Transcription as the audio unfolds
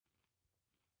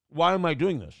Why am I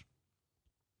doing this?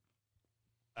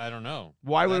 I don't know.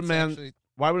 Why would That's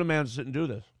a man sit and do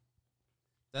this?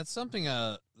 That's something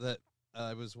that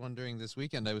I was wondering this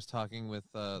weekend. I was talking with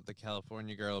the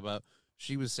California girl about.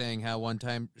 She was saying how one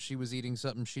time she was eating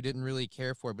something she didn't really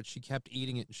care for, but she kept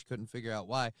eating it and she couldn't figure out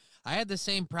why. I had the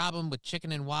same problem with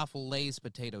chicken and waffle Lay's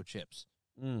potato chips.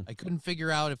 I couldn't figure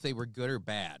out if they were good or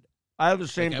bad. I have the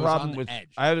same problem with edge.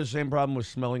 I have the same problem with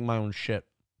smelling my own shit.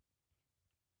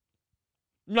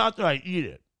 Not that I eat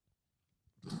it.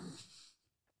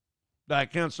 That I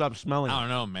can't stop smelling. I don't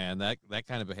know, man. That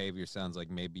kind of behavior sounds like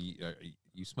maybe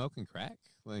you smoking crack?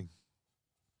 Like,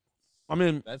 I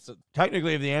mean,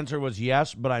 technically, if the answer was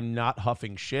yes, but I'm not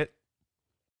huffing shit,